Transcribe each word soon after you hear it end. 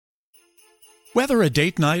Whether a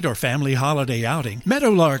date night or family holiday outing,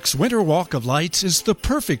 Meadowlark's Winter Walk of Lights is the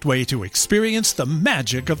perfect way to experience the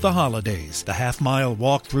magic of the holidays. The half-mile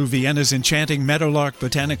walk through Vienna's enchanting Meadowlark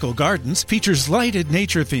Botanical Gardens features lighted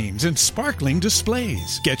nature themes and sparkling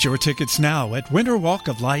displays. Get your tickets now at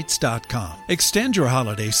winterwalkoflights.com. Extend your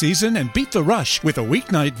holiday season and beat the rush with a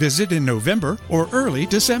weeknight visit in November or early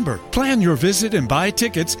December. Plan your visit and buy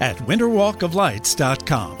tickets at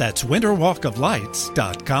winterwalkoflights.com. That's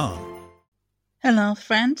winterwalkoflights.com. Hello,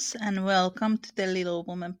 friends, and welcome to the Little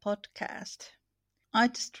Woman podcast. I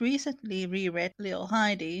just recently reread Little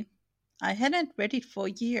Heidi. I hadn't read it for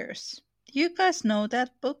years. Do you guys know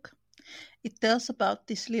that book? It tells about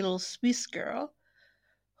this little Swiss girl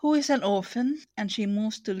who is an orphan, and she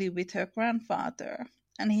moves to live with her grandfather.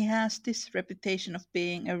 And he has this reputation of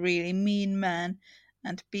being a really mean man,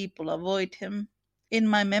 and people avoid him. In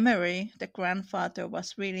my memory, the grandfather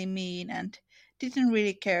was really mean and didn't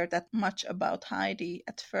really care that much about Heidi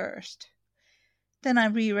at first. Then I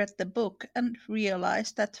reread the book and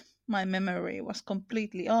realized that my memory was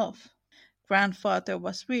completely off. Grandfather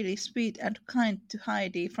was really sweet and kind to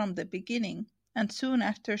Heidi from the beginning, and soon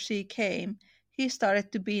after she came, he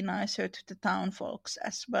started to be nicer to the town folks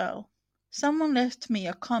as well. Someone left me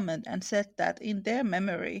a comment and said that in their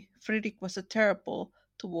memory, Friedrich was terrible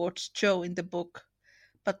towards Joe in the book.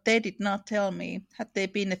 But they did not tell me had they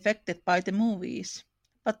been affected by the movies.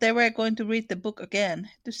 But they were going to read the book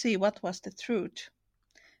again to see what was the truth.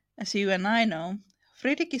 As you and I know,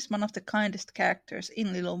 Friedrich is one of the kindest characters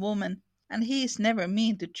in Little Woman, and he is never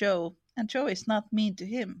mean to Joe, and Joe is not mean to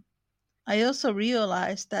him. I also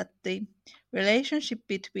realized that the relationship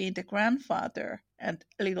between the grandfather and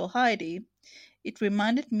little Heidi, it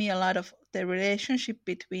reminded me a lot of the relationship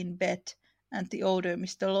between Beth and the older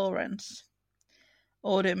Mr. Lawrence.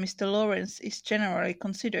 Older Mr. Lawrence is generally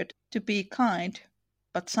considered to be kind,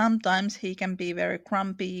 but sometimes he can be very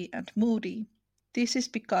grumpy and moody. This is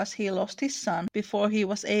because he lost his son before he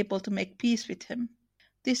was able to make peace with him.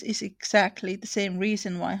 This is exactly the same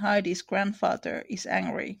reason why Heidi's grandfather is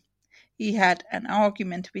angry. He had an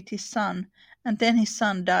argument with his son, and then his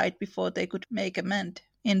son died before they could make amends.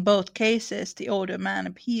 In both cases, the older man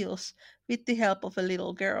appeals with the help of a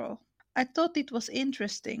little girl. I thought it was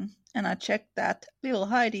interesting, and I checked that Little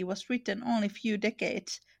Heidi was written only a few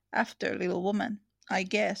decades after Little Woman. I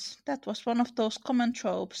guess that was one of those common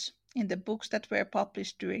tropes in the books that were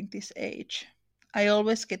published during this age. I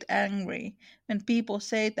always get angry when people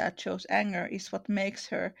say that Jo's anger is what makes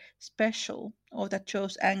her special, or that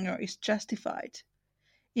Jo's anger is justified.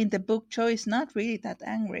 In the book, Jo is not really that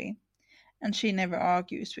angry, and she never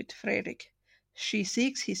argues with Friedrich. She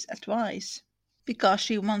seeks his advice because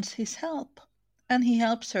she wants his help, and he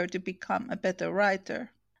helps her to become a better writer.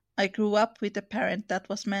 I grew up with a parent that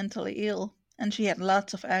was mentally ill, and she had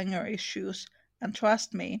lots of anger issues, and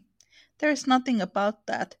trust me, there is nothing about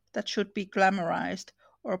that should be glamorized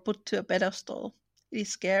or put to a pedestal. It is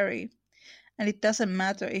scary, and it doesn't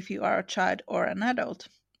matter if you are a child or an adult,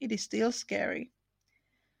 it is still scary.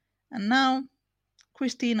 And now,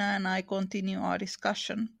 Christina and I continue our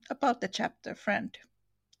discussion about the chapter Friend.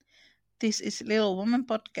 This is Little Woman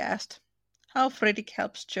podcast, how Friedrich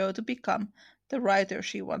helps Jo to become the writer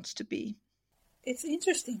she wants to be. It's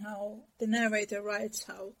interesting how the narrator writes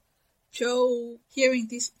how Jo, hearing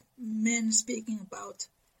these men speaking about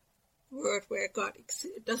a world where God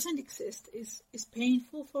doesn't exist, is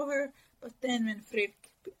painful for her, but then when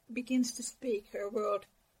Friedrich begins to speak, her world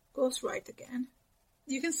goes right again.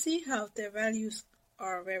 You can see how their values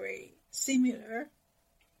are very similar,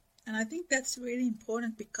 and I think that's really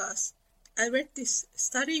important because I read this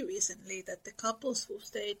study recently that the couples who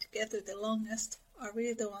stay together the longest are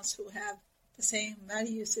really the ones who have the same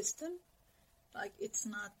value system. Like, it's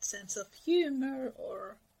not sense of humor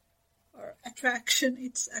or attraction,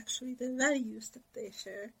 it's actually the values that they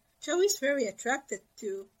share. Jo is very attracted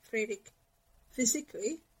to Friedrich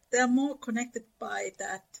physically. They are more connected by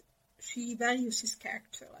that she values his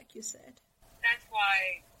character, like you said. That's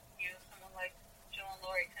why, someone like Jill and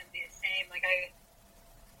Lori couldn't be the same. Like,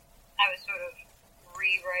 I was sort of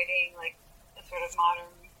rewriting, like, the sort of modern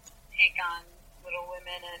take on Little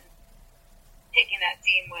Women and taking that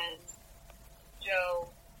scene when Jo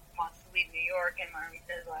wants to leave New York and Marmee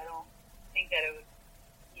says, well, I don't think that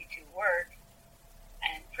you two work.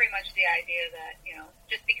 And pretty much the idea that,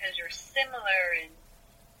 just because you're similar in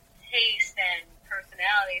taste and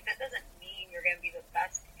personality, that doesn't mean you're going to be the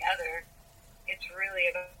best together. It's really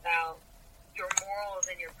about your morals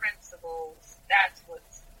and your principles. That's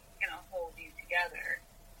what's going to hold you together.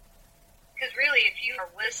 Because really, if you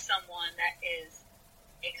are with someone that is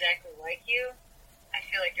exactly like you, I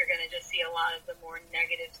feel like you're going to just see a lot of the more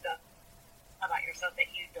negative stuff about yourself that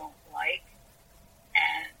you don't like,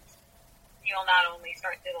 and you'll not only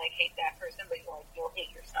start to like hate that person, but you'll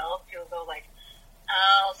hate yourself. You'll go like,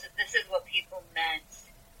 oh, so this is what people meant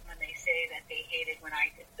when they say that they hated when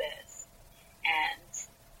I did this, and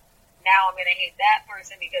now I'm gonna hate that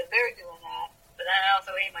person because they're doing that. But then I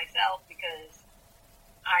also hate myself because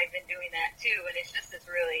I've been doing that too, and it's just this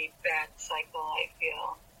really bad cycle, I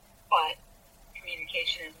feel. But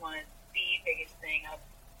communication is one of the biggest thing of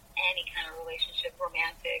any kind of relationship,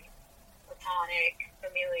 romantic, platonic,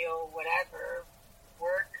 familial, whatever,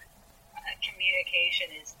 work. Communication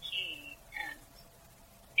is key, and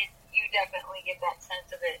you definitely get that sense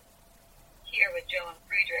of it here with Joe and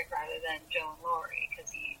Friedrich rather than Joe and Lori, because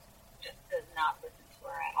he just does not listen to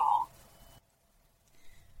her at all.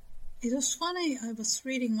 It was funny, I was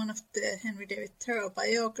reading one of the Henry David Thoreau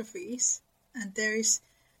biographies, and there is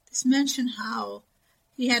this mention how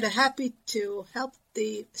he had a habit to help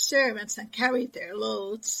the servants and carry their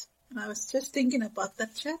loads. And I was just thinking about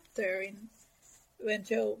that chapter when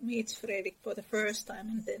Joe meets Friedrich for the first time,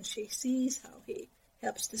 and then she sees how he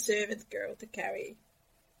helps the servant girl to carry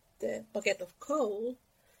the bucket of coal.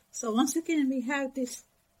 So once again, we have this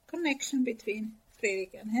connection between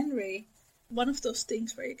Friedrich and Henry. One of those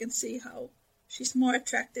things where you can see how she's more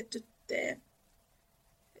attracted to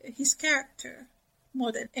his character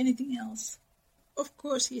more than anything else. Of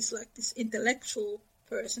course, he's like this intellectual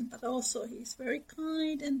person, but also he's very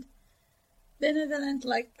kind and benevolent,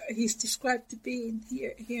 like he's described to be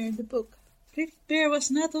here in the book. Friedrich Bear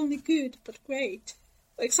was not only good, but great.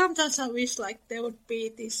 Like sometimes I wish like there would be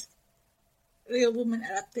this Real Woman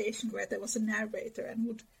adaptation where there was a narrator and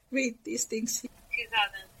would read these things. 2003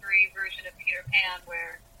 version of Peter Pan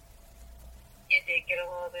where you did get a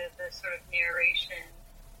little bit of this sort of narration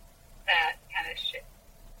that kind of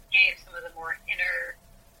gave some of the more inner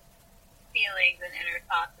feelings and inner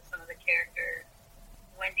thoughts of some of the characters.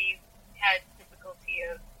 Wendy had difficulty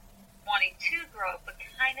of wanting to grow up, but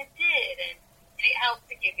kind of did, and it helped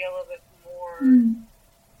to give you a little bit more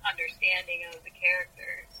understanding of the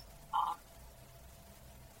characters.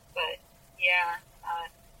 But yeah,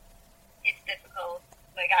 it's difficult.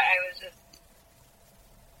 Like I was just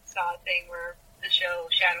saw a thing where the show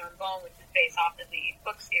Shadow and Bone, which is based off of the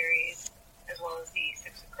book series, as well as the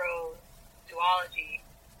Six of Crows duology,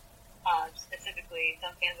 specifically,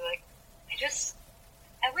 some fans are like,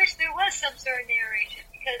 I wish there was some sort of narration,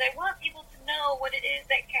 because I want people to know what it is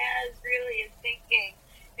that Kaz really is thinking,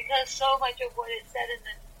 because so much of what is said in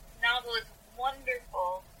the novel is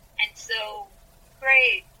wonderful and so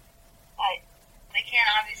great. I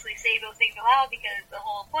can't obviously say those things aloud, because the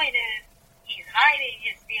whole point is he's hiding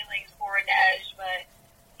his feelings for Inej, but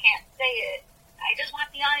can't say it. I just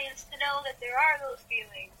want the audience to know that there are those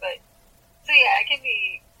feelings. But so yeah,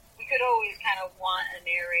 we could always kind of want a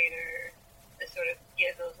narrator to sort of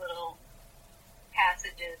give those little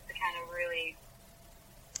passages to kind of really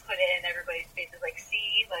put it in everybody's faces, like,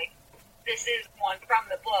 see, like, this is one from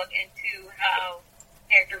the book, and two, how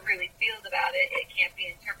character really feels about it. It can't be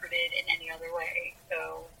interpreted in any other way.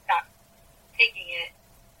 So stop taking it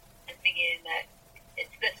and thinking that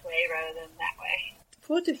it's this way rather than that way.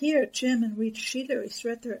 For to hear a German read Schiller is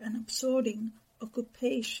rather an absorbing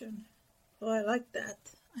occupation. Oh, I like that.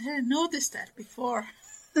 I hadn't noticed that before.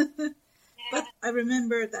 But I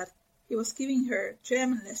remember that he was giving her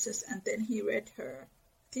German lessons, and then he read her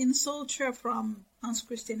Tin Soldier from Hans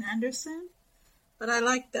Christian Andersen. But I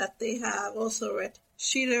like that they have also read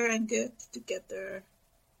Schiller and Goethe together.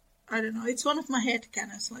 I don't know, it's one of my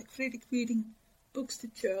headcanons, like Friedrich reading books to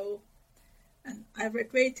Joe. And I've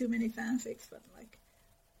read way too many fanfics, but like,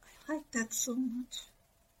 I like that so much.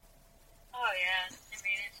 Oh yeah, I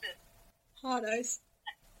mean, it's just hard eyes.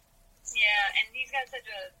 Yeah, and he's got such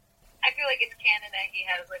a, I feel like it's canon that he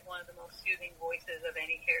has like one of the most soothing voices of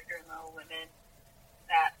any character in Little Women,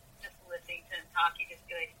 that just listening to him talk, you just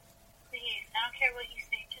be like, please, I don't care what you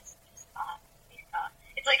say, just talk, please talk.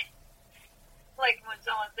 It's like when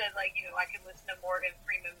someone says, like, you know, I could listen to Morgan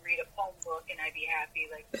Freeman read a poem book and I'd be happy.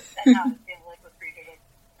 Like, that's how I feel like with Friedrich.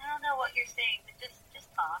 I don't know what you're saying, but just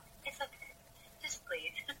talk. It's okay. Just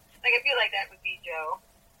please. Like, I feel like that would be Joe.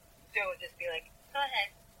 Joe would just be like, go ahead.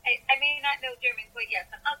 I may not know German quite yet,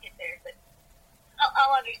 but I'll get there. But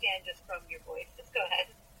I'll understand just from your voice. Just go ahead.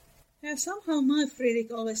 Yeah, somehow my Friedrich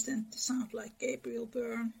always tends to sound like Gabriel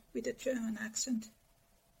Byrne with a German accent.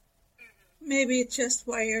 Maybe it's just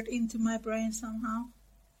wired into my brain somehow.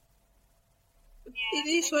 Yeah, it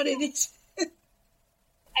is what it is.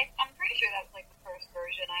 I'm pretty sure that was like the first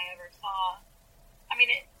version I ever saw. I mean,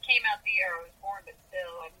 it came out the year I was born, but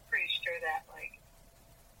still, I'm pretty sure that, like,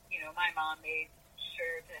 you know, my mom made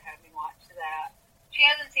sure to have me watch that. She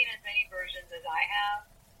hasn't seen as many versions as I have.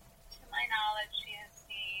 To my knowledge, she has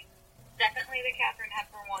seen definitely the Katharine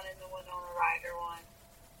Hepburn one and the Winona Ryder one.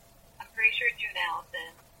 I'm pretty sure June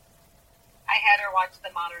Allison. I had her watch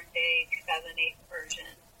the modern day 2008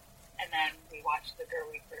 version, and then we watched the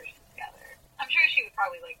Gerwig version together. I'm sure she would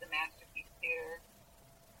probably like the Masterpiece Theater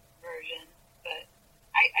version, but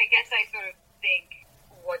I guess I sort of think,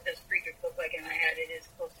 what does Friedrich look like in my head? It is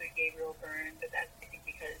closer to Gabriel Byrne, but that's I think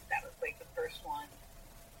because that was like the first one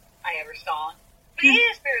I ever saw. But he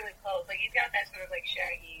is fairly close. Like, he's got that sort of like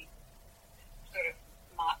shaggy, sort of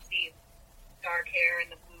mopsy, dark hair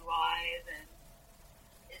and the blue eyes, and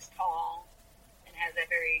is tall and has that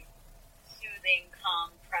very soothing,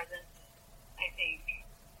 calm presence, I think.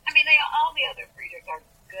 I mean, all the other Friedrichs are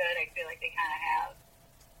good. I feel like they kind of have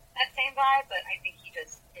that same vibe, but I think he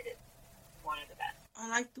just did it one of the best. I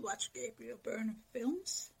like to watch Gabriel Byrne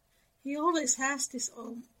films. He always has this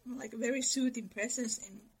like very soothing presence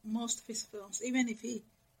in most of his films. Even if he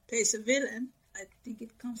plays a villain, I think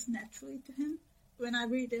it comes naturally to him. When I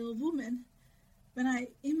read Little Woman, when I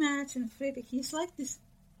imagine Friedrich, he's like this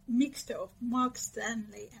mixture of Mark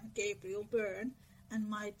Stanley and Gabriel Byrne, and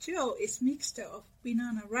my Joe is mixture of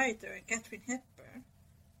Winona Ryder and Katharine Hepburn.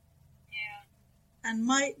 Yeah. And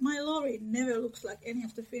my Laurie never looks like any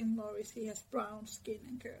of the film Lauries. He has brown skin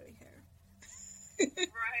and curly hair.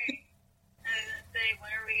 Right. I was gonna say,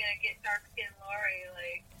 when are we gonna get dark skinned Laurie?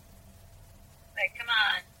 Like, come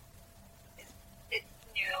on. It's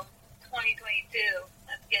 2022.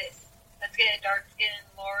 Let's get a dark skinned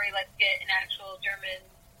Laurie. Let's get an actual German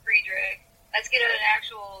Friedrich. Let's get an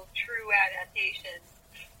actual true adaptation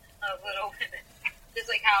of Little Women. Just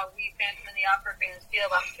like how we Phantom of the Opera fans feel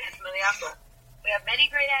about Phantom of the Opera. We have many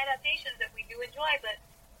great adaptations that we do enjoy, but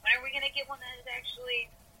when are we going to get one that is actually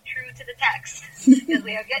true to the text? Because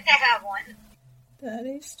we have yet to have one. That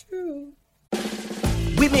is true.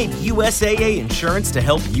 We made USAA insurance to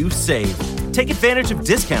help you save. Take advantage of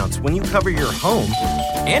discounts when you cover your home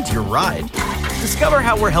and your ride. Discover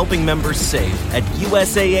how we're helping members save at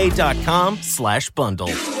USAA.com/bundle.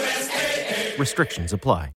 USAA. Restrictions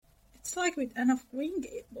apply. It's like with Anne of Green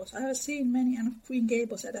Gables. I have seen many Anne of Green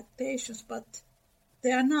Gables adaptations, but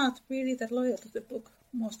they are not really that loyal to the book,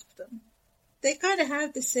 most of them. They kind of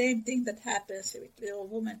have the same thing that happens with Little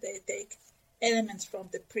Woman. They take elements from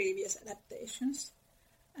the previous adaptations,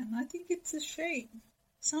 and I think it's a shame.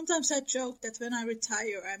 Sometimes I joke that when I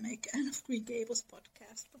retire, I make Anne of Green Gables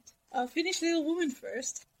podcast, but I'll finish Little Woman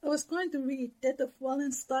first. I was going to read Death of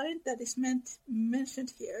Wallenstein, that is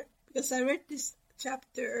mentioned here, because I read this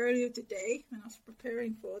chapter earlier today when I was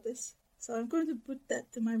preparing for this. So I'm going to put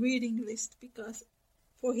that to my reading list, because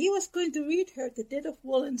for he was going to read her The Death of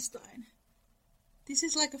Wallenstein. This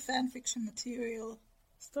is like a fan fiction material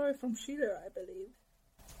story from Schiller, I believe.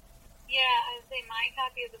 Yeah, I would say my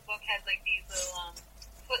copy of the book has like these little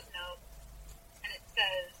footnotes, and it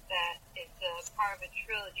says that it's a part of a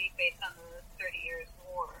trilogy based on the 30 Years'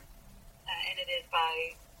 War, and it is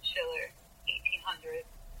by Schiller, 1800,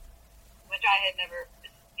 which I had never,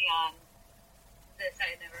 beyond this,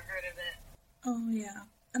 I had never heard of it. Oh, yeah.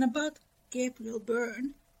 And about Gabriel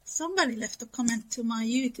Byrne, somebody left a comment to my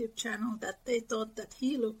YouTube channel that they thought that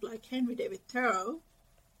he looked like Henry David Thoreau.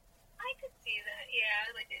 I could see that, yeah,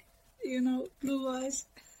 like it. You know, blue eyes.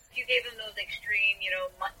 If you gave him those extreme,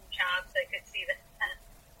 mutton chops, I could see that.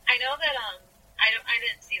 I know that, I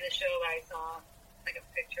didn't see the show, but I saw, like, a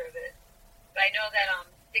picture of it. But I know that,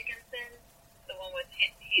 Dickinson, the one with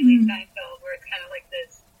Haley Steinfeld, where it's kind of like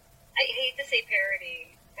this, I hate to say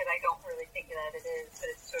parody, because I don't really think that it is,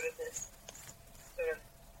 but it's sort of this,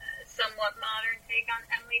 somewhat modern take on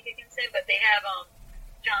Emily Dickinson, but they have,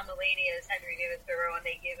 John Mulaney as Henry David Thoreau, and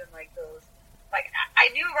they give him, like, those, like,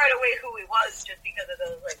 I knew right away who he was just because of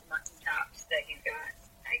those, like, mutton chops that he's got.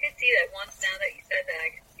 I could see that once, now that you said that,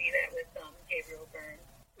 I could see that with Gabriel Byrne.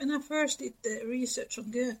 When I first did the research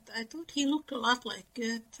on Goethe, I thought he looked a lot like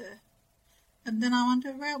Goethe. And then I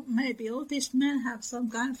wondered, well, maybe all these men have some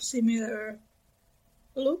kind of similar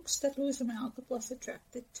looks that Louisa May Alcott was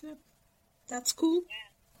attracted to. That's cool. Yeah.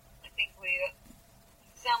 I think we,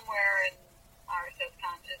 somewhere in our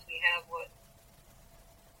subconscious, we have what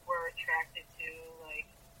we're attracted to. Like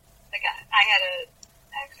I had a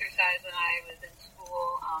exercise when I was in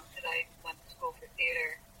school, because I went to school for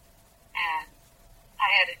theater, and I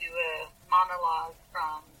had to do a monologue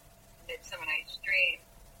from Midsummer Night's Dream,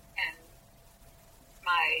 and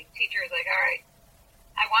my teacher was like, all right,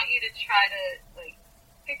 I want you to try to, like,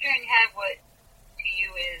 picture in your head what to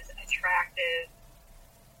you is attractive,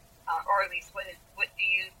 or at least what do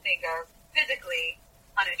you think are physically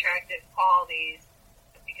unattractive qualities,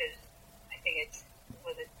 because I think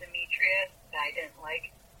was it Demetrius that I didn't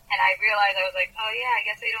like. And I realized, I was like, oh yeah, I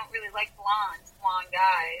guess I don't really like blonde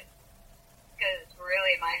guys. Because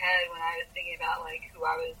really in my head, when I was thinking about like who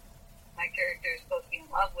my character is supposed to be in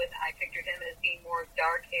love with, I pictured him as being more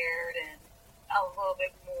dark-haired and a little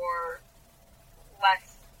bit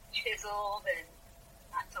less chiseled and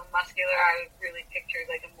not so muscular. I really pictured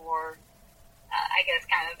like a more, I guess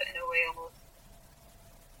kind of in a way almost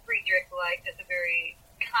Friedrich-like, just a very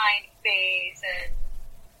kind face and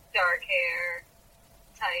dark hair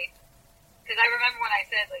type. Because I remember when I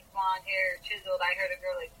said like blonde hair, chiseled, I heard a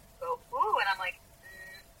girl like go, ooh, and I'm like,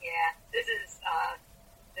 yeah, this is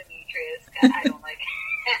Demetrius. I don't like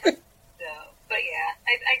him. So, but yeah,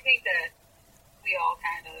 I think that we all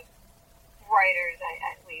kind of, writers,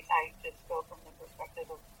 at least I just go from the perspective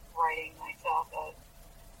of writing myself, of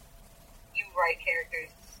you write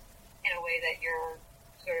characters in a way that you're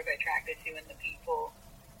sort of attracted to in the people,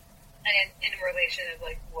 and in relation of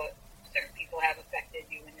like what certain people have affected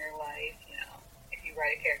you in your life. You know, if you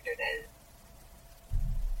write a character that is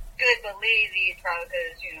good but lazy, it's probably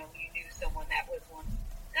because, you know, you knew someone that was once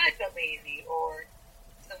good but lazy, or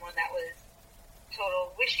someone that was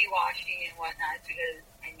total wishy-washy and whatnot,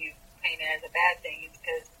 and you paint it as a bad thing. It's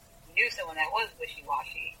because you knew someone that was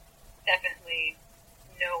wishy-washy. Definitely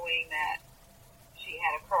knowing that she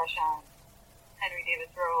had a crush on Henry David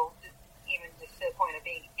Thoreau, even just to the point of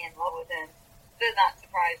being in love with him, does not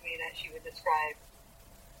surprise me that she would describe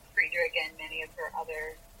Friedrich and many of her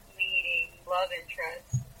other leading love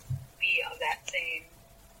interests be of that same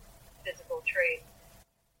physical trait.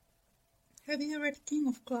 Have you read King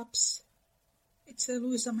of Clubs? It's a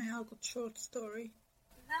Louisa May Alcott short story.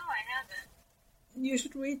 No, I haven't. You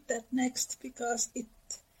should read that next, because it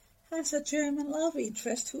has a German love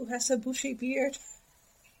interest who has a bushy beard.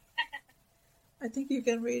 I think you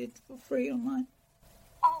can read it for free online.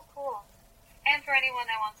 Oh, cool. And for anyone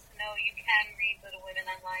that wants to know, you can read Little Women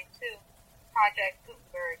online too. Project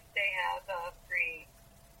Gutenberg, they have a free,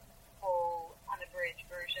 full, unabridged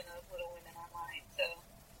version of Little Women online. So,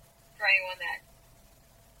 for anyone that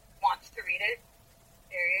wants to read it,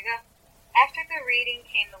 there you go. After the reading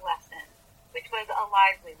came the lesson, which was a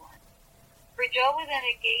lively one. For Jo was in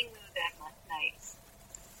a gay mood that night,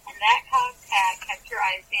 and that cocked hat kept her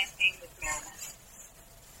eyes dancing with merriment,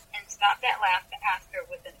 and stopped at last to ask her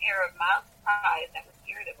with an air of mild surprise that was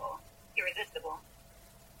irresistible.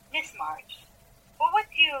 Miss March, for what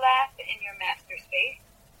do you laugh in your master's face?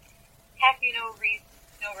 Have you no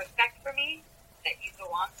respect for me, that you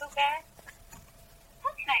go on so bad?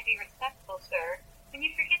 How can I be respectful, sir, when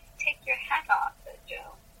you forget to take your hat off, said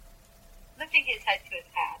Jo. Lifting his head to his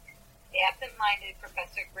hat, the absent-minded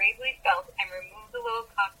professor gravely felt and removed the little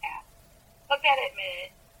cocked hat, looked at it a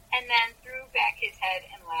minute, and then threw back his head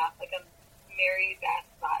and laughed like a merry bass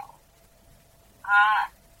viol.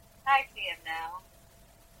 Ah, I see him now.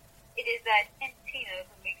 It is that Tina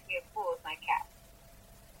who makes me a fool of my cat.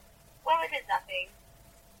 Well, it is nothing.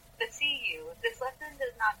 But see you, if this lesson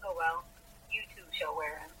does not go well, you too shall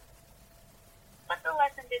wear him. But the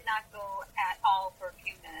lesson did not go at all for a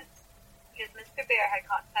few minutes, because Mr. Bear had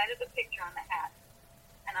caught sight of the picture on the hat,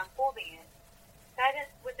 and unfolding it, said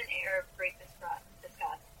it with an air of great disgust.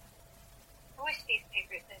 I wish these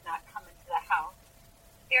papers did not come into the house.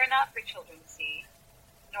 They are not for children to see,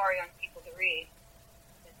 nor young people to read.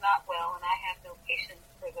 It is not well, and I have no patience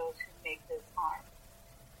for those who make this harm.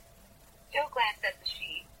 Jo glanced at the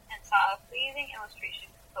sheet, and saw a pleasing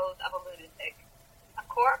illustration composed of a lunatic, a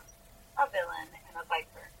corpse, a villain, and a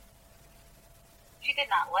viper. She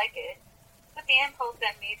did not like it, but the impulse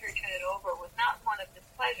that made her turn it over was not one of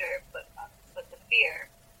displeasure, but the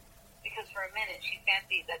fear, because for a minute she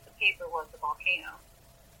fancied that the paper was the volcano.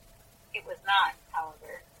 It was not,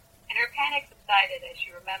 however, and her panic subsided as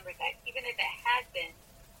she remembered that even if it had been,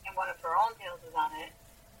 and one of her own tales was on it,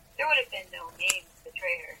 there would have been no name to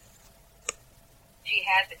betray her. She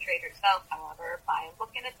had betrayed herself, however, by a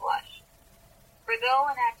look and a blush, for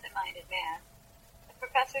though an absent-minded man, the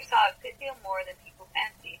professor saw a good deal more than people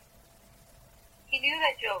fancied. He knew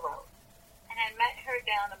that Jo wrote, and had met her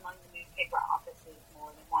down among the newspaper offices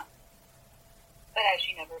more than once. But as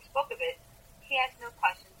she never spoke of it, he asked no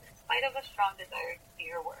questions in spite of a strong desire to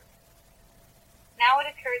see her work. Now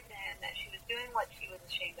it occurred to him that she was doing what she was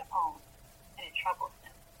ashamed to own, and it troubled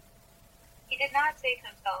him. He did not say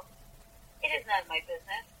to himself, "It is none of my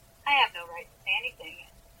business. I have no right to say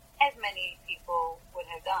anything," as many people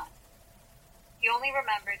would have done. He only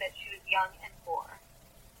remembered that she was young and poor,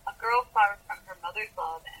 a girl far from her mother's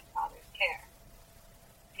love and father's care,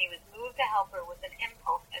 and he was moved to help her with an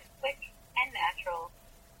impulse as quick and natural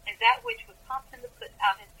as that which would prompt him to put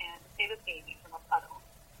out his hand to save a baby from a puddle.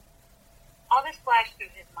 All this flashed through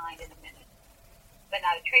his mind in a minute, but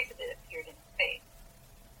not a trace of it appeared in his face.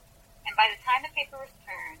 And by the time the paper was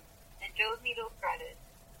turned and Joe's needle threaded,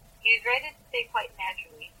 he was ready to say quite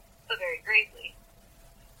naturally, so very gravely,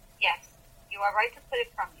 "Yes, you are right to put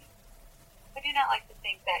it from you. I do not like to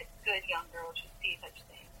think that good young girls should see such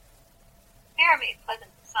things. They are made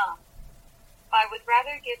pleasant to some, but I would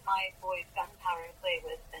rather give my boys gunpowder to play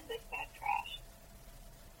with than this bad trash.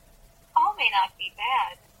 All may not be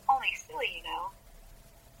bad, only silly, you know.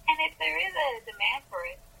 And if there is a demand for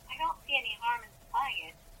it, I don't see any harm in supplying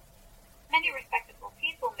it. Many respectable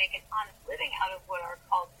people make an honest living out of what are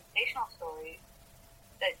called sensational stories,"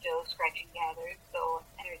 said Joe, scratching gathers so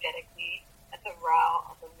energetically that the row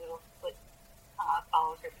of the little split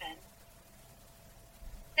follows her pen.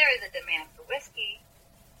 "There is a demand for whiskey,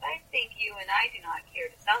 but I think you and I do not care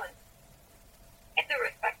to sell it. If the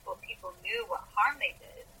respectable people knew what harm they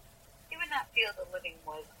did, they would not feel the living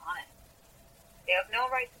was honest. They have no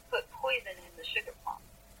right to put poison in the sugar plum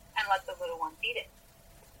and let the little ones eat it.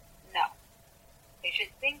 No. They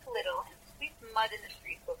should think little and sweep mud in the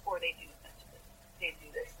streets before they do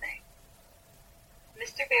this thing."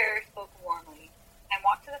 Mr. Bear spoke warmly and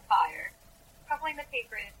walked to the fire, crumpling the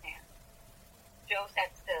paper in his hand. Joe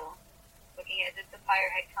sat still, looking as if the fire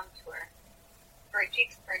had come to her. Her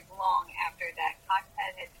cheeks burned long after that cock's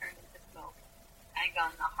head had turned into smoke and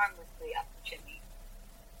gone harmlessly up the chimney.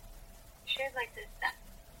 "Should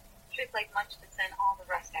like much to send all the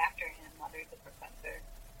rest after him," muttered the professor,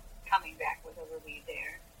 coming back with a relieved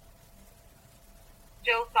air.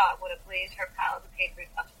 Joe thought what a blaze her pile of papers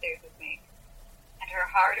upstairs would make, and her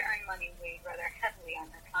hard-earned money weighed rather heavily on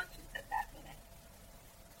her conscience at that minute.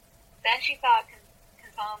 Then she thought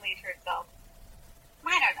consolingly to herself,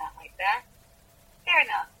 "Mine are not like that.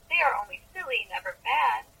 They are only silly, never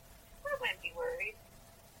bad. I wouldn't be worried."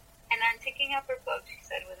 And then, taking up her book, she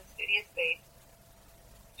said with a studious face,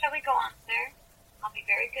 "Shall we go on, sir? I'll be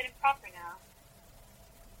very good and proper now."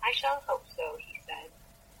 "I shall hope so," he said,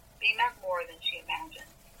 but he meant more than she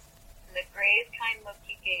imagined, and the grave, kind look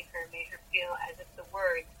he gave her made her feel as if the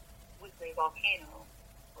words "Wiggly Volcano"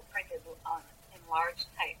 were printed in large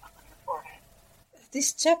type on her forehead.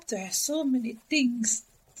 This chapter has so many things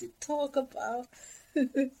to talk about.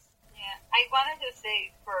 Yeah, I wanted to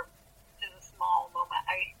say for just a small moment,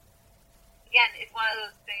 it's one of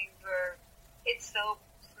those things where it's so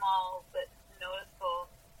small but noticeable.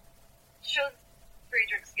 It shows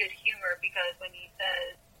Friedrich's good humor, because when he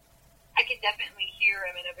says, I can definitely hear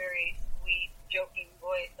him in a very sweet, joking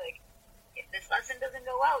voice, like, "If this lesson doesn't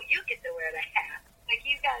go well, you get to wear the hat." Like,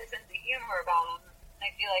 he's got a sense of humor about him.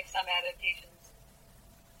 I feel like some adaptations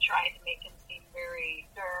try to make him seem very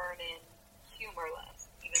stern and humorless,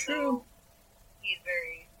 even though he's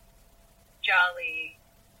very jolly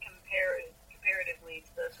comparatively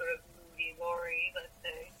to the sort of moody Laurie, let's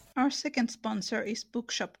say. Our second sponsor is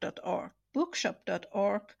bookshop.org.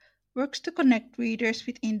 Bookshop.org works to connect readers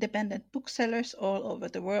with independent booksellers all over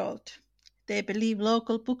the world. They believe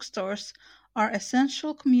local bookstores are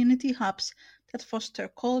essential community hubs that foster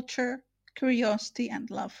culture, curiosity, and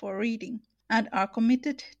love for reading, and are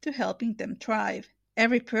committed to helping them thrive.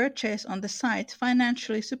 Every purchase on the site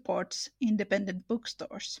financially supports independent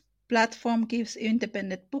bookstores. Platform gives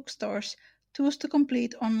independent bookstores tools to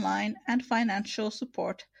complete online and financial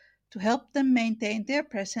support to help them maintain their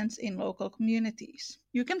presence in local communities.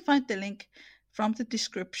 You can find the link from the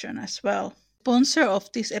description as well. Sponsor of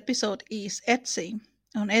this episode is Etsy.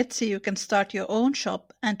 On Etsy, you can start your own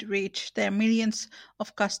shop and reach their millions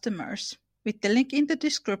of customers. With the link in the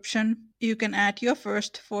description, you can add your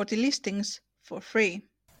first 40 listings for free.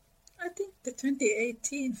 I think the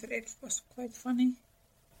 2018 Fred was quite funny.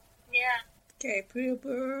 Yeah. Gabriel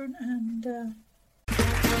Byrne and...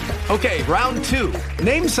 Okay, round two.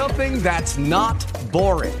 Name something that's not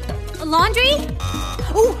boring. A laundry?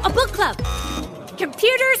 Ooh, a book club.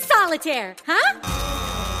 Computer solitaire, huh?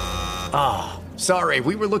 Ah, sorry,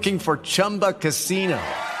 we were looking for Chumba Casino.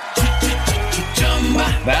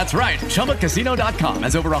 That's right, ChumbaCasino.com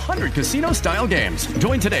has over 100 casino-style games.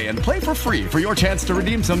 Join today and play for free for your chance to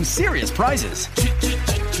redeem some serious prizes.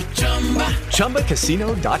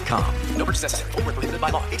 ChumbaCasino.com. No purchase necessary. Void where prohibited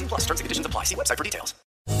by law. 18+ terms and conditions apply. See website for details.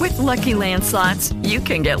 With Lucky Land Slots, you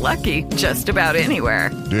can get lucky just about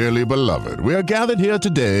anywhere. Dearly beloved, we are gathered here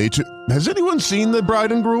today to... Has anyone seen the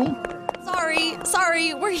bride and groom?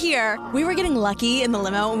 Sorry, we're here. We were getting lucky in the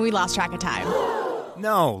limo and we lost track of time.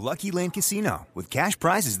 No, Lucky Land Casino, with cash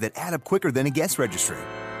prizes that add up quicker than a guest registry.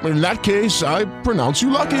 In that case, I pronounce you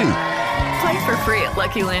lucky. Play for free at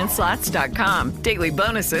LuckyLandSlots.com. Daily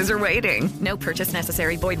bonuses are waiting. No purchase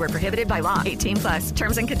necessary. Void where prohibited by law. 18+.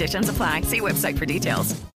 Terms and conditions apply. See website for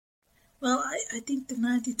details. Well, I think the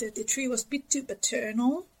 1933 was a bit too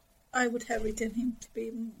paternal. I would have written him to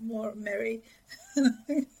be more merry.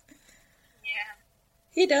 Yeah.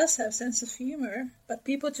 He does have sense of humor, but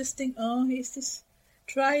people just think, oh, he's this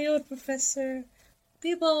dry-old professor.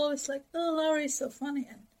 People always like, oh, Laurie is so funny.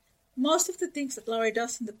 And most of the things that Laurie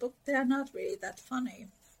does in the book, they are not really that funny.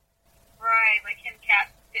 Right, like him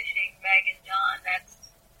catfishing Meg and John,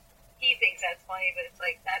 he thinks that's funny, but it's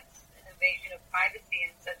like, that's an invasion of privacy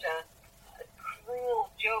and such a cruel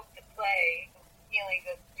joke to play, feelings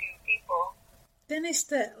of two people. Then is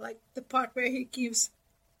the part where he gives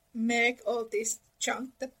Meg all this chunk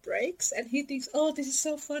that breaks, and he thinks, oh, this is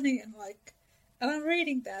so funny, and I'm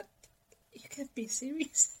reading that. You can't be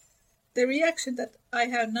serious. The reaction that I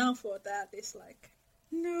have now for that is like,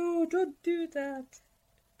 no, don't do that.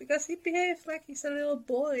 Because he behaves like he's a little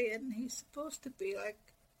boy, and he's supposed to be like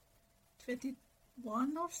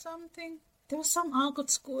 21 or something. There was some Alcott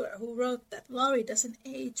schooler who wrote that Laurie doesn't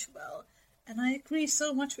age well, and I agree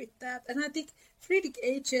so much with that. And I think Friedrich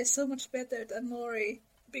ages so much better than Laurie,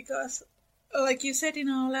 because, like you said in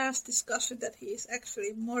our last discussion, that he is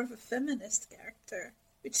actually more of a feminist character,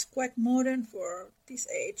 which is quite modern for this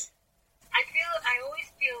age. I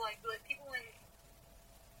always feel like people, when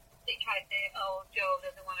they try to say, oh, Jo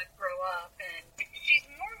doesn't want to grow up, and she's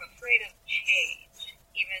more afraid of change,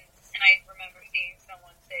 even, and I remember seeing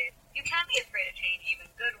someone say, you can't be afraid of change, even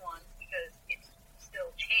good ones, because it's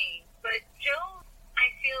still change. But Jo, I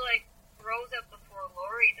feel like, grows up before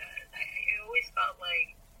Laurie does. I always felt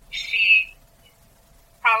like she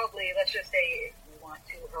probably, let's just say, if we want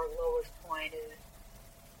to, her lowest point is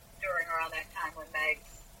during around that time when Meg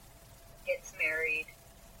gets married,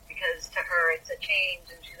 because to her it's a change,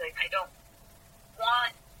 and she's like, I don't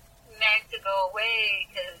want Meg to go away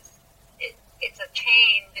because it's a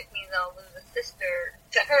change. It means I'll lose a sister.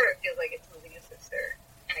 To her, it feels like it's losing a sister,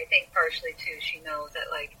 and I think partially too she knows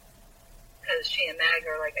that, like, because she and Meg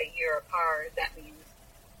are like a year apart, that means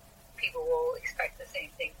people will expect the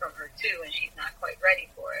same thing from her too, and she's not quite ready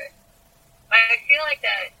for it. But I feel like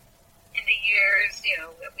that in the years,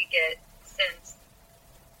 that we get since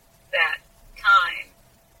that time,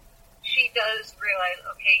 she does realize,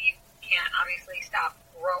 okay, you can't obviously stop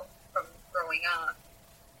from growing up,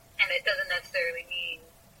 and it doesn't necessarily mean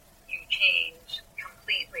you change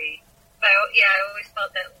completely. But I always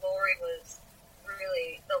felt that Laurie was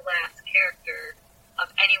really the last character of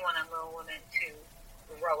anyone on Little Women to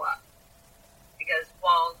grow up, because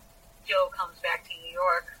while Jo comes back to New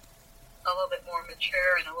York a little bit more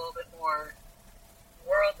mature and a little bit more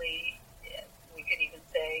worldly, we could even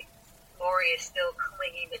say, Laurie is still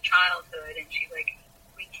clinging to childhood, and she's like,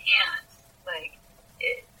 we can't, like,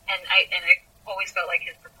 it, and I always felt like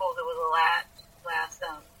his proposal was a last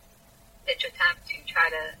ditch attempt to try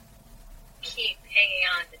to keep hanging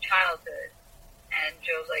on to childhood, and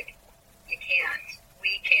Jo's like, you can't,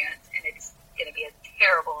 we can't, and it's going to be a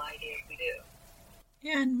terrible idea if we do.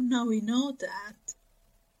 Yeah, and now we know that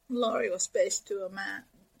Laurie was based to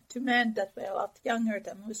men that were a lot younger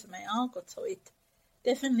than Musume Alcott, so it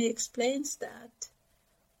definitely explains that,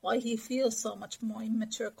 why he feels so much more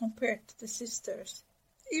immature compared to the sisters.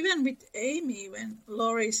 Even with Amy, when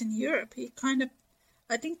Laurie is in Europe, he kind of,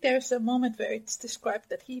 I think there's a moment where it's described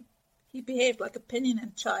that he behaved like a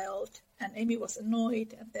penitent child, and Amy was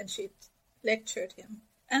annoyed, and then she lectured him.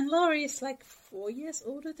 And Laurie is like 4 years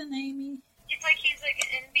older than Amy. It's like he's like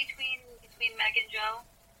in between Meg and Jo.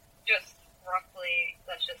 Just roughly,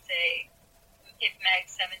 let's just say, if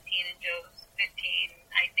Meg's 17 and Jo's 15,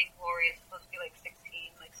 I think Laurie is supposed to be like 16,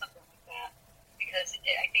 like something like that. Because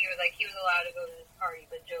I think it was like he was allowed to go to this party,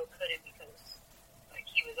 but Jo couldn't because like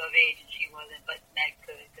he was of age and she wasn't, but Meg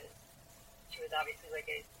could because she was obviously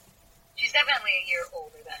she's definitely a year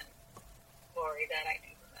older than Laurie, that I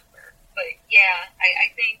do remember. But yeah,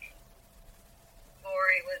 I think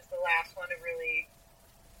Laurie was the last one to really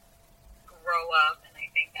grow up, and I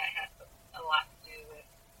think that has a lot to do with,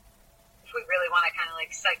 if we really want to kind of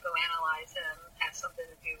like psychoanalyze him, has something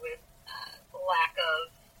to do with lack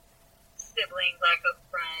of siblings, lack of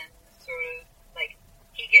friends, sort of like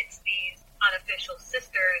he gets these unofficial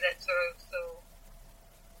sisters at sort of so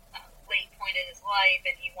late point in his life,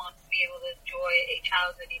 and he wants to be able to enjoy a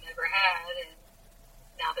childhood he never had, and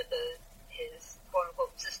now that his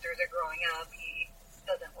quote-unquote sisters are growing up, he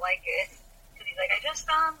doesn't like it, because he's like, I just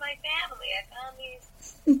found my family, I found these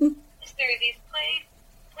sisters, these play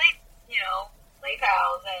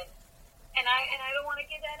pals, and I don't want to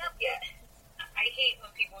give that up yet. I hate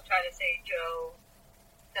when people try to say Jo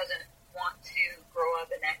doesn't want to grow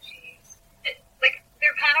up and that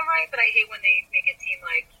they're kind of right, but I hate when they make it seem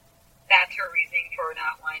like that's her reasoning for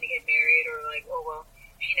not wanting to get married, or like, oh, well,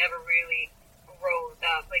 she never really grows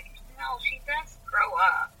up. Like, no, she does grow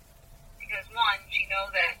up. Because one, she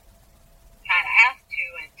knows that kind of has to,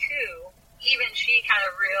 and two, even she kind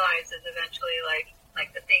of realizes eventually, like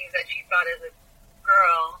the things that she thought as a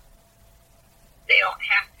girl, they don't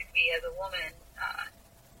have to be as a woman.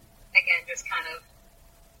 Again, just kind of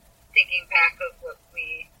thinking back of what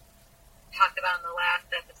we talked about in the last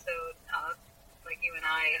episode, like you and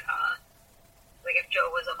I, like if Jo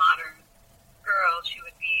was a modern girl, she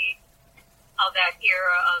would be of that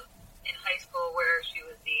era of in high school where she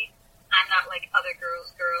was the I'm not like other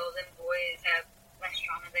girls, and boys have less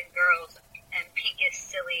trauma than girls, and pink is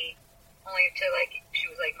silly, only to like,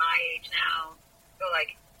 she was like my age now, so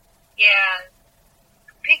like, yeah,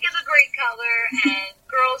 pink is a great color, and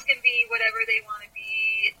girls can be whatever they want to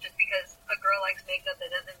be, just because a girl likes makeup,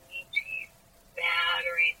 that doesn't mean she's bad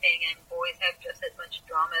or anything, and boys have just as much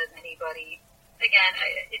drama as anybody. Again,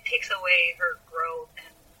 it takes away her growth,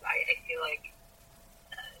 and I feel like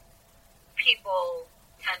people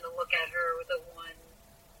tend to look at her with a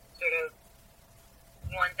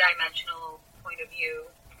one-dimensional point of view,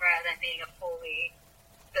 rather than being a fully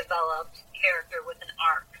developed character with an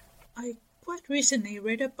arc. I quite recently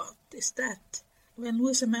read about this, that when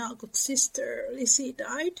Louisa May Alcott's sister Lizzie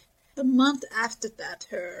died, a month after that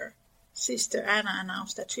her sister Anna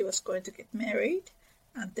announced that she was going to get married,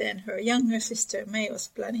 and then her younger sister May was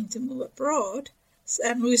planning to move abroad,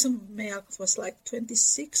 and Louisa May Alcott was like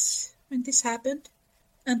 26 when this happened.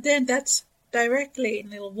 And then that's directly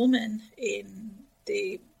in Little Woman in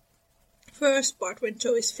the first part when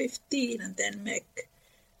Jo is 15, and then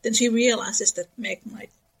then she realizes that Meg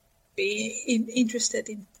might be interested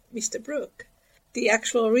in Mr. Brooke. The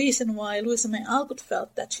actual reason why Louisa May Alcott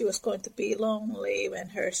felt that she was going to be lonely when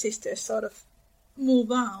her sisters sort of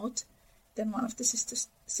move out, then one of the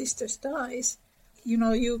sisters dies. You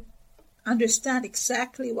know, you understand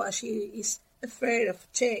exactly why she is afraid of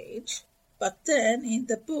change. But then in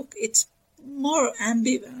the book, it's more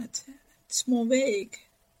ambivalent. It's more vague.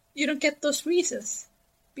 You don't get those reasons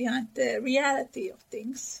behind the reality of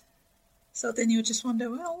things. So then you just wonder,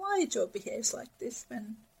 well, why Jo behaves like this,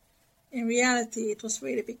 when in reality it was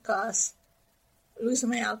really because Louisa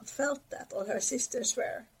May Alcott felt that all her sisters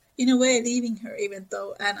were, in a way, leaving her, even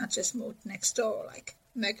though Anna just moved next door, like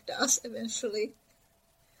Meg does eventually.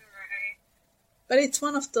 Right. But it's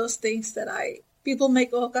one of those things that people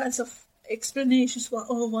make all kinds of explanations why,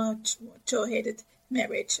 Jo hated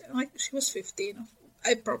marriage. Like, she was 15.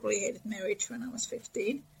 I probably hated marriage when I was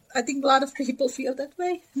 15. I think a lot of people feel that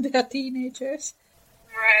way. They are teenagers.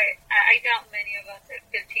 Right. I doubt many of us at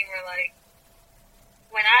 15 were like,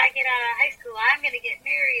 when I get out of high school, I'm going to get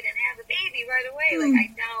married and have a baby right away. Like, I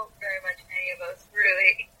doubt very much any of us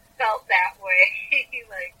really felt that way.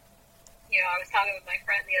 Like, you know, I was talking with my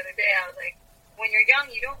friend the other day. I was like, when you're young,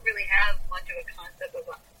 you don't really have much of a concept of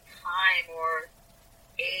time or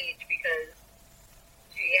age, because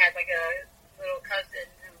she had like a little cousin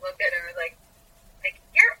who looked at her like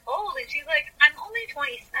you're old, and she's like, I'm only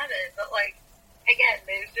 27, but like, again,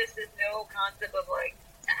 there's just this no concept of like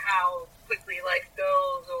how quickly life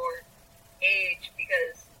goes or age,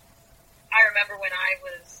 because I remember when I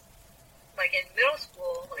was like in middle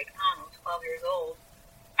school, like, I don't know, 12 years old,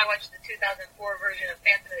 I watched the 2004 version of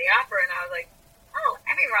Phantom of the Opera, and I was like, oh,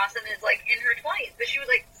 Emmy Rossum is like in her 20s, but she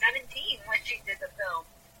was like 17 when she did the film.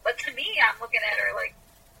 But to me, I'm looking at her like,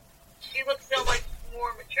 she looks so much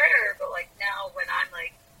more mature, but like now when I'm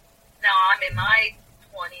in my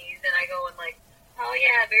 20s, and I go and like, oh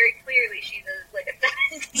yeah, very clearly she's like a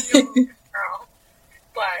 17-year-old girl.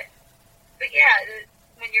 But yeah,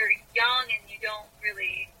 when you're young and you don't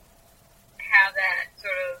really have that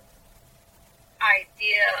sort of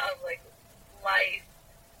idea of like life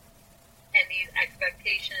and these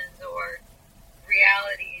expectations or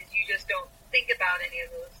realities, you just don't think about any of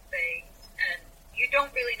those things, and you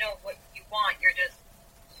don't really know what you want. You're just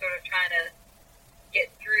sort of trying to get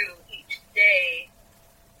through each day,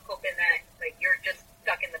 hoping that like you're just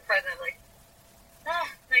stuck in the present, like, oh,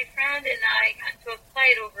 my friend and I got into a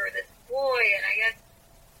fight over this boy, and I guess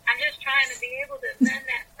I'm just trying to be able to mend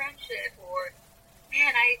that friendship, or,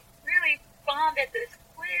 man, I really bombed at this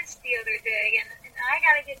quiz the other day, and I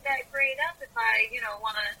gotta get that grade up if I,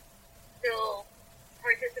 want to still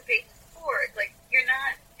participate in sports. Like, you're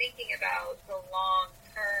not thinking about the long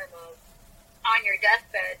term of, on your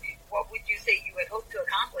deathbed, what would you say you would hope to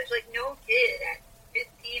accomplish? Like, no kid at 15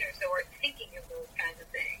 or so are thinking of those kinds of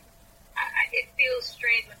things. It feels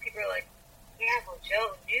strange when people are like, yeah, well,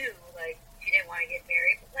 Jo knew, like, she didn't want to get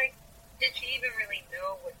married, but, like, did she even really know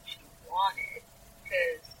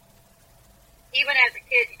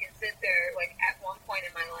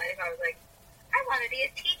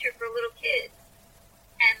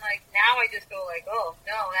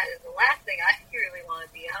that is the last thing I really want to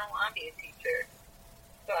be. I don't want to be a teacher.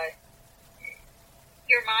 But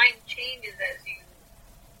your mind changes as you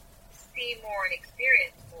see more and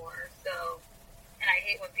experience more. So, and I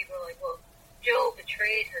hate when people are like, well, Joe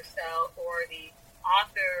betrayed herself, or the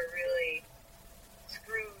author really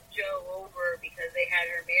screwed Joe over because they had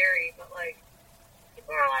her married. But, like,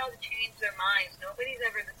 people are allowed to change their minds. Nobody's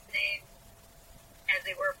ever the same as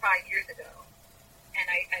they were 5 years ago. And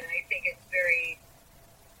I think it's very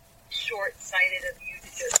short-sighted of you to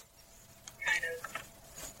just kind of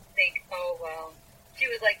think, oh, well, she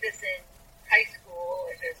was like this in high school,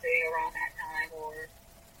 let's just say around that time, or,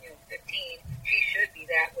 15. She should be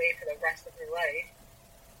that way for the rest of her life.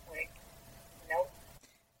 Like, nope.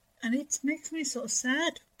 And it makes me so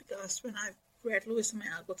sad, because when I read Louisa May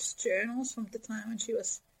Alcott's journals from the time when she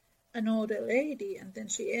was an older lady, and then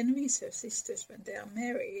she envies her sisters when they are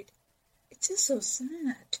married, it's just so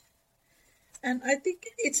sad. And I think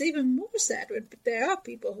it's even more sad when there are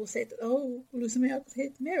people who say that, oh, Louisa May Alcott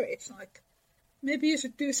hated marriage. Like, maybe you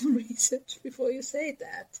should do some research before you say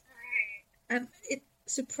that. And it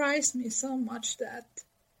surprised me so much that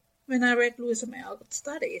when I read Louisa May Alcott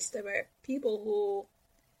studies, there were people who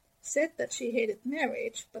said that she hated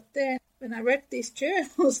marriage. But then when I read these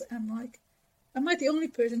journals, I'm like, am I the only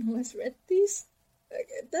person who has read these? Like,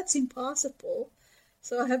 that's impossible.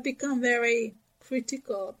 So I have become very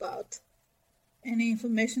critical about any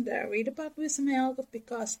information that I read about Louisa May Alcott,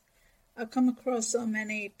 because I've come across so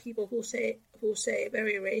many people who say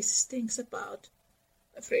very racist things about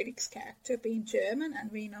Friedrich's character being German,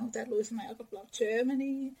 and we know that Louisa May Alcott loved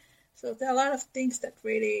Germany. So there are a lot of things that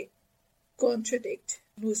really contradict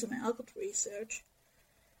Louisa May Alcott research.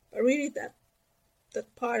 But really that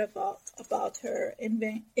part about her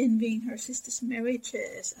envying her sister's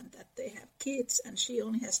marriages and that they have kids and she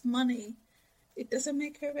only has money, it doesn't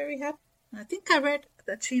make her very happy. And I think I read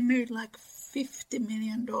that she made like $50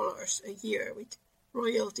 million a year with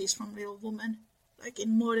royalties from Little Women, like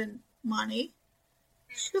in modern money.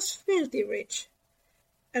 She was filthy rich.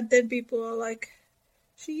 And then people are like,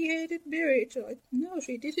 she hated marriage. Like, no,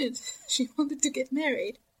 she didn't. She wanted to get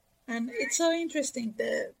married. And it's so interesting,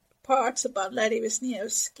 the parts about Lady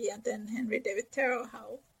Wisniewski and then Henry David Thoreau,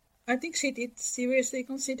 how I think she did seriously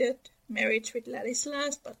consider marriage with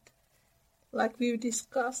Ladislas, but like we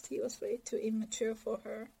discussed, he was way too immature for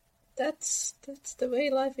her. That's the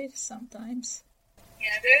way life is sometimes.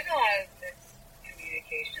 Yeah, there's a lot of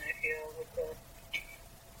miscommunication, I feel, with the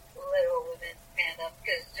Little Women fandom,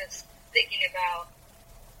 because just thinking about,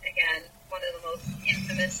 again, one of the most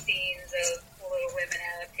infamous scenes of Little Women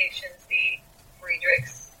adaptations, the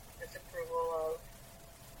Friedrich's disapproval of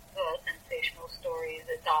the sensational stories.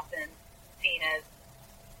 It's often seen as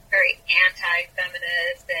very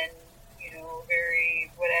anti-feminist and, very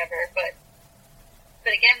whatever. But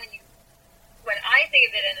again, when I think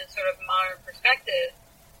of it in a sort of modern perspective,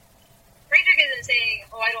 Friedrich isn't saying,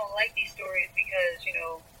 oh, I don't like these stories because,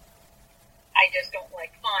 I just don't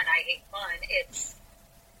like fun. I hate fun. It's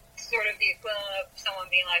sort of the equivalent of someone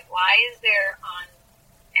being like, why is there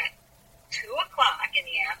at 2 o'clock in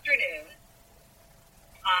the afternoon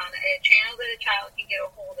on a channel that a child can get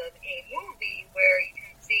a hold of a movie where you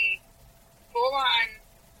can see full-on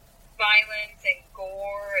violence and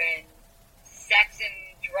gore and sex and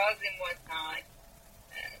drugs and whatnot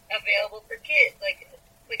available for kids? Like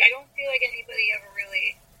I don't feel like anybody ever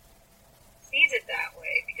really sees it that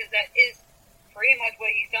way, because that is pretty much what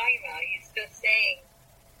he's talking about. He's just saying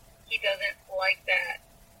he doesn't like that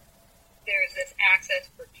there's this access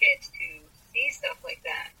for kids to see stuff like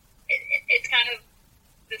that. It's kind of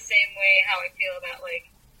the same way how I feel about, like,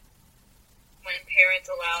 when parents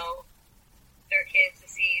allow their kids to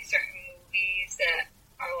see certain movies that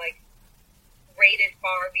are, like, rated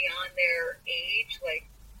far beyond their age. Like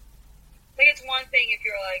it's one thing if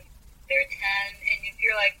you're, like, they're 10, and if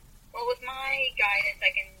you're, like, well, with my guidance, I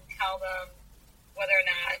can tell them whether or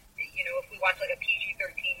not, if we watch, like, a PG-13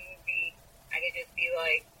 movie, I could just be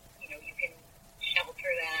like, you can shelter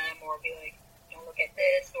them or be like, look at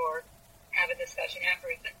this, or have a discussion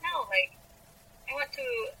afterwards. But no, like,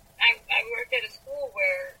 I worked at a school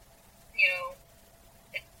where,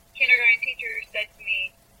 a kindergarten teacher said to me,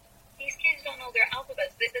 these kids don't know their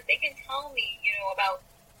alphabets, that they can tell me, about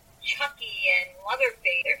Chucky and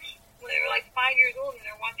Leatherface when they're like 5 years old and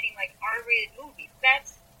they're watching like R-rated movies.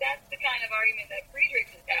 That's the kind of argument that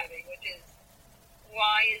Friedrich is having, which is,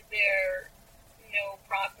 why is there no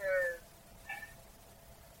proper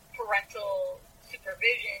parental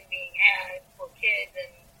supervision being had for kids,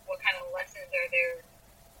 and what kind of lessons are there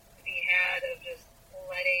to be had of just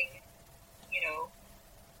letting,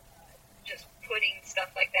 just putting stuff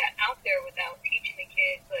like that out there without teaching the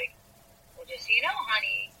kids, like,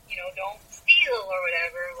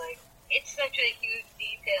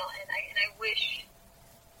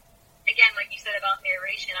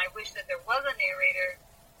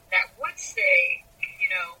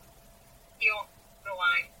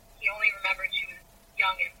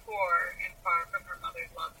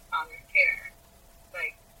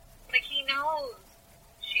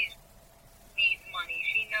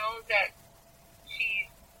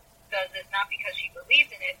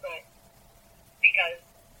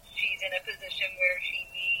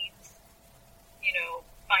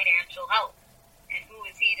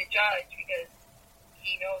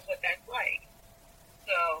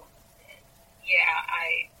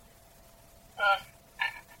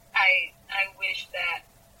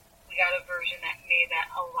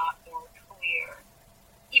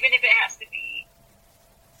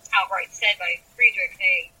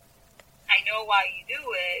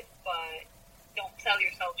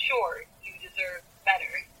 sure, you deserve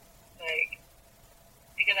better. Like,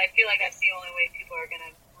 because I feel like that's the only way people are going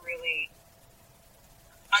to really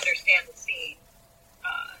understand the scene,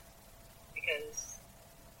 because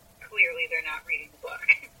clearly they're not reading the book.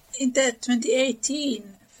 In the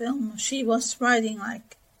 2018 film, she was writing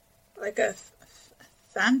like a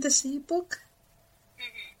fantasy book,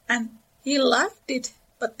 and he loved it,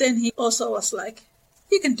 but then he also was like,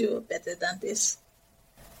 you can do better than this.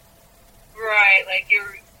 Right, like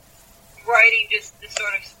you're writing just the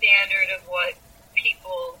sort of standard of what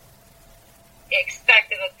people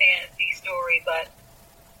expect of a fantasy story, but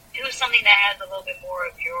do something that has a little bit more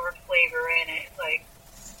of your flavor in it. Like,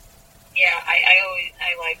 yeah,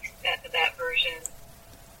 I liked that version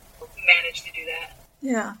managed to do that.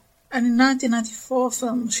 Yeah, and in 1994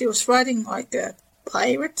 film, she was writing like a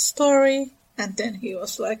pirate story, and then he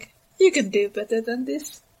was like, you can do better than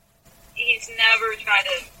this. He's never tried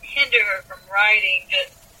to hinder her from writing,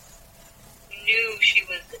 just knew she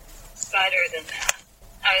was better than that.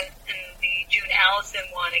 In the June Allison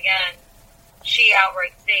one, again, she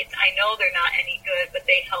outright states, I know they're not any good, but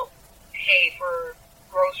they help pay for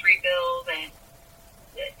grocery bills and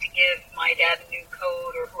to give my dad a new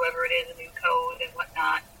coat, or whoever it is a new coat and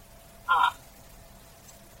whatnot.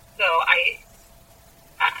 So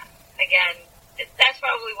again, that's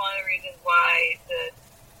probably one of the reasons why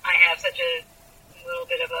I have such a little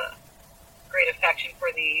bit of a great affection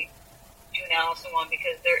for the June Allison one,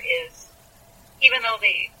 because there is, even though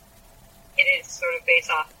it is sort of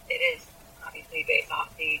based off, it is obviously based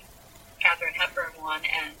off the Katharine Hepburn one,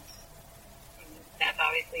 and that's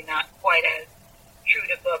obviously not quite as true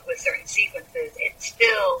to book with certain sequences. It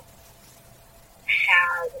still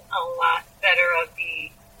has a lot better of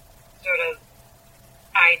the sort of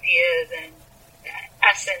ideas and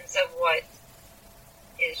essence of what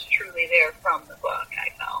is truly there from the book, I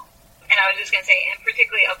felt. And I was just going to say, and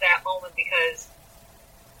particularly of that moment, because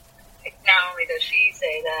not only does she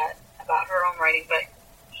say that about her own writing, but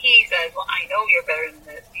he says, well, I know you're better than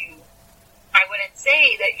this. I wouldn't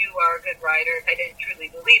say that you are a good writer if I didn't truly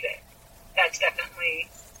believe it. That's definitely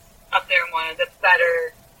up there in one of the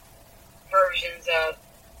better versions of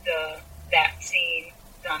that scene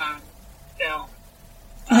done on film.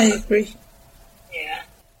 I agree. Yeah.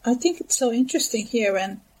 I think it's so interesting here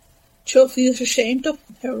when Jo feels ashamed of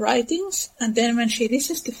her writings, and then when she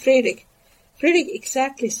listens to Friedrich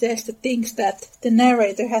exactly says the things that the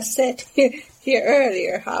narrator has said here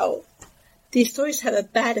earlier, how these stories have a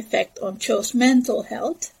bad effect on Jo's mental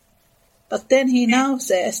health, but then he now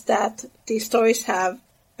says that these stories have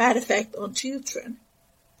bad effect on children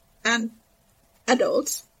and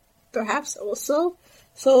adults, perhaps also.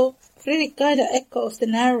 So Friedrich kind of echoes the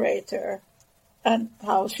narrator and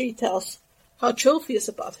how she tells how Jo feels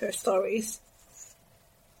about her stories.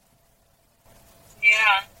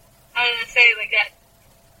 Yeah, I was going to say, like, that,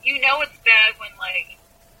 you know it's bad when, like,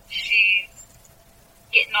 she's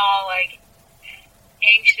getting all, like,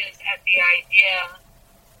 anxious at the idea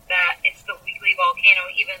that it's the weekly volcano,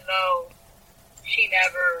 even though she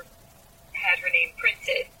never had her name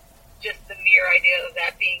printed. Just the mere idea of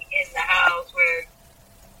that being in the house, where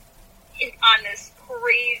on this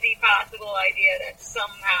crazy possible idea that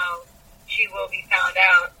somehow she will be found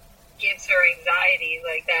out, gives her anxiety.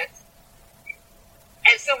 Like, that's,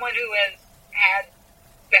 as someone who has had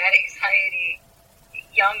bad anxiety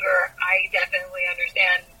younger, I definitely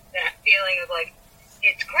understand that feeling of, like,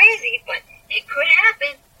 it's crazy, but it could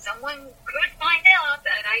happen. Someone could find out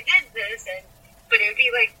that I did this, but it would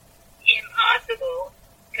be, like, impossible,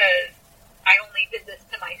 because I only did this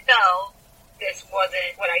to myself. This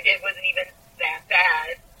wasn't, what I did wasn't even that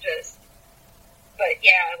bad, but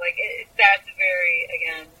yeah, like, that's very,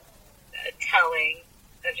 again, telling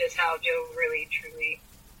of just how Jo really, truly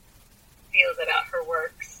feels about her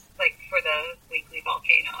works, like, for the Weekly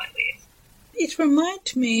Volcano, at least. It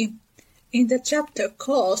reminds me in the chapter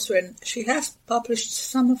Cause, when she has published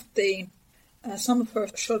some of her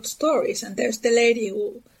short stories, and there's the lady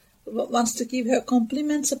who wants to give her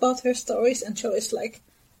compliments about her stories, and Jo is like,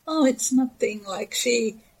 oh, it's nothing. Like,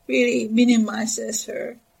 she really minimizes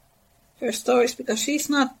her stories because she's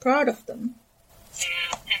not proud of them.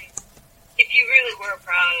 Yeah, and if you really were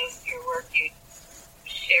proud of your work, you'd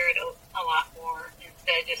share it a lot more.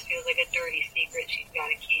 Instead, it just feels like a dirty secret she's got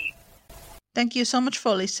to keep. Thank you so much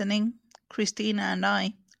for listening. Christina and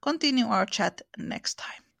I continue our chat next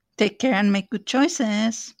time. Take care and make good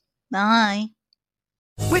choices. Bye.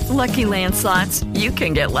 With Lucky Land Slots, you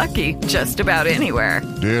can get lucky just about anywhere.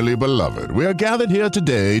 Dearly beloved, we are gathered here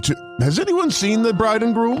today to... Has anyone seen the bride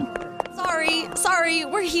and groom? Sorry,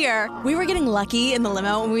 we're here. We were getting lucky in the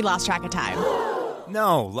limo and we lost track of time.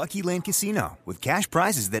 No, Lucky Land Casino, with cash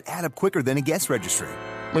prizes that add up quicker than a guest registry.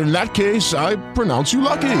 In that case, I pronounce you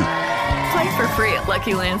lucky. Play for free at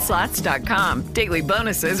LuckyLandSlots.com. Daily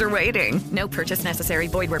bonuses are waiting. No purchase necessary.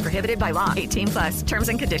 Void where prohibited by law. 18+. Terms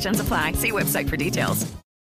and conditions apply. See website for details.